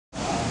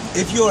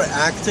If you're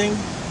acting,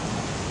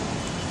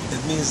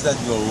 it means that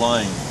you're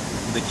lying.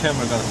 The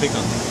camera gonna pick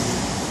on you.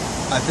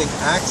 I think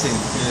acting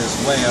is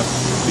a way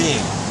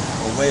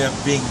of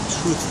being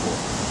truthful,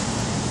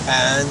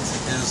 and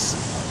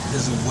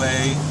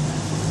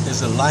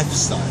is a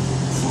lifestyle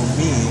for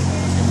me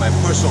in my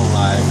personal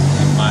life.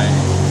 In my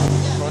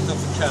front of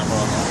the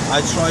camera,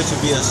 I try to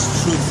be as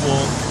truthful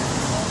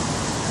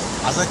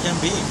as I can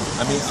be.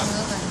 I mean,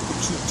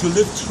 to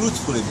live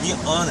truthfully, be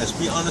honest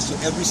to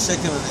every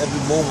second and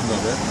every moment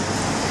of it.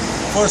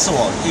 First of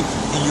all, if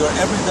in your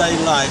everyday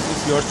life,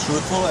 if you're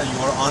truthful and you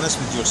are honest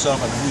with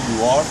yourself and who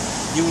you are,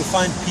 you will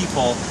find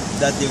people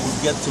that they will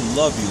get to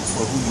love you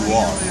for who you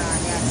are,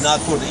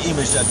 not for the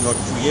image that you are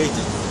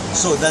creating.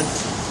 So then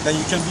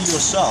you can be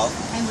yourself.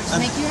 And which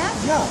make you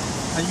happy. Yeah,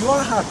 and you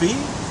are happy.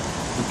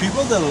 The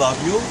people that love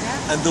you,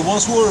 and the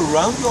ones who are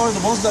around you are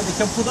the ones that they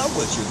can put up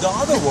with you.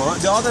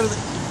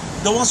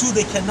 The ones who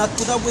they cannot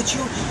put up with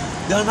you,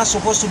 they are not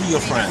supposed to be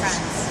your friends.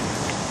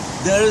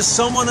 There is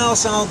someone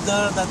else out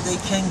there that they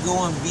can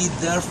go and be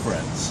their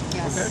friends.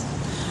 Yes. Okay?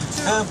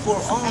 True. And for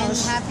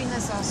us, and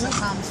happiness also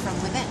comes from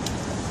within.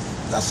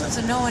 That's it.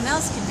 So no one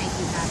else can make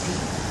you happy.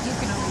 You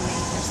can only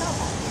make yourself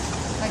happy,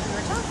 like we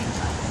were talking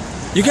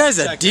about. You guys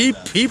are deep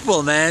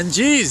people, man.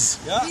 Jeez.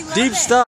 Yeah. Deep stuff.